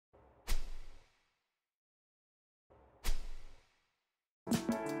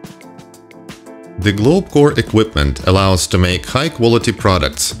The GlobeCore equipment allows to make high-quality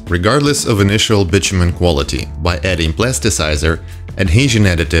products regardless of initial bitumen quality by adding plasticizer, adhesion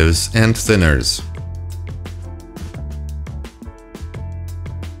additives and thinners.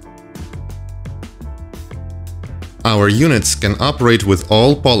 Our units can operate with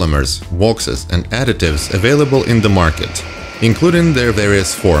all polymers, waxes and additives available in the market, including their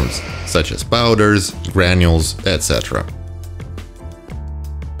various forms, such as powders, granules, etc.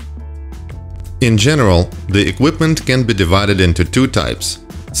 In general, the equipment can be divided into two types: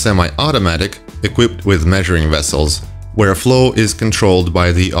 semi-automatic, equipped with measuring vessels, where flow is controlled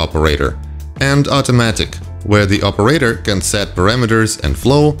by the operator, and automatic, where the operator can set parameters and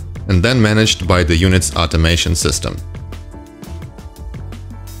flow, and then managed by the unit's automation system.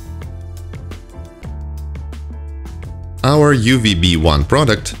 Our UVB-1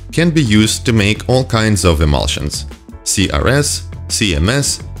 product can be used to make all kinds of emulsions: CRS,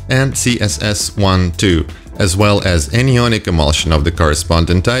 CMS, and CSS1-2, as well as anionic emulsion of the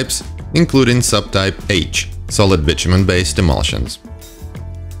corresponding types, including subtype H, solid bitumen-based emulsions.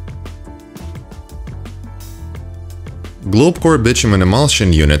 GlobeCore bitumen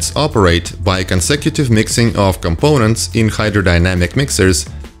emulsion units operate by consecutive mixing of components in hydrodynamic mixers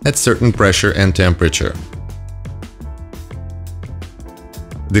at certain pressure and temperature.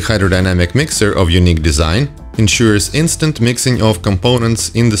 The hydrodynamic mixer of unique design ensures instant mixing of components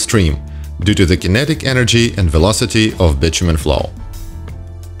in the stream due to the kinetic energy and velocity of bitumen flow.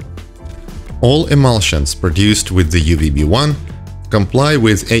 All emulsions produced with the UVB-1 comply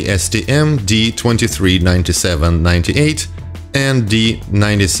with ASTM D2399798 and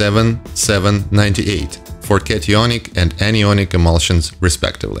D97798 for cationic and anionic emulsions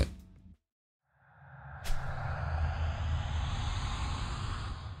respectively.